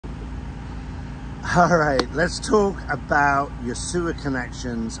All right, let's talk about your sewer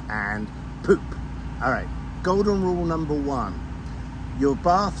connections and poop. All right, golden rule number one, your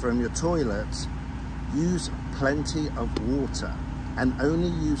bathroom, your toilets, use plenty of water and only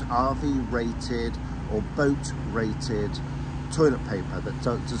use RV rated or boat rated toilet paper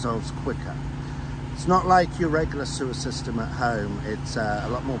that dissolves quicker. It's not like your regular sewer system at home. It's a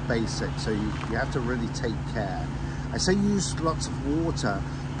lot more basic, so you have to really take care. I say use lots of water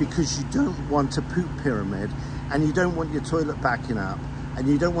because you don't want a poop pyramid and you don't want your toilet backing up and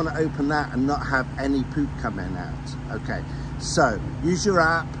you don't want to open that and not have any poop coming out. Okay, so use your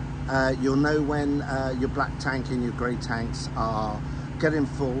app. You'll know when your black tank and your grey tanks are getting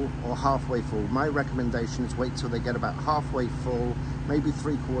full or halfway full. My recommendation is wait till they get about halfway full, maybe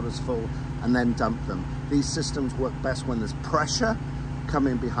 3/4 full, and then dump them. These systems work best when there's pressure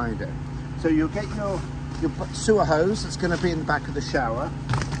coming behind it. So you'll get your sewer hose that's going to be in the back of the shower.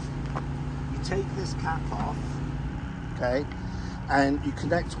 You take this cap off, okay, and you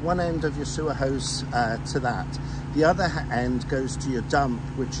connect one end of your sewer hose to that. The other end goes to your dump,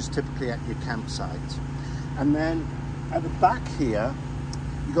 which is typically at your campsite. And then at the back here,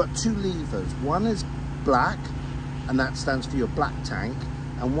 you've got two levers. One is black, and that stands for your black tank,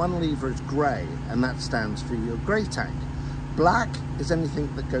 and one lever is grey, and that stands for your grey tank. Black is anything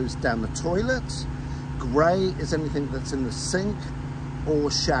that goes down the toilet. Grey is anything that's in the sink or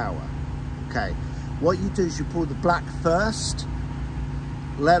shower. Okay, what you do is you pull the black first,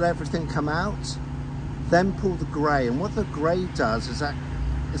 let everything come out, then pull the grey. And what the grey does is that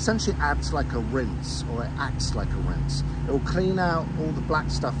essentially adds like a rinse, or it acts like a rinse. It will clean out all the black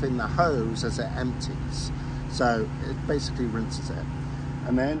stuff in the hose as it empties. So it basically rinses it.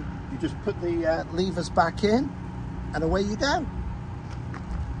 And then you just put the levers back in and away you go.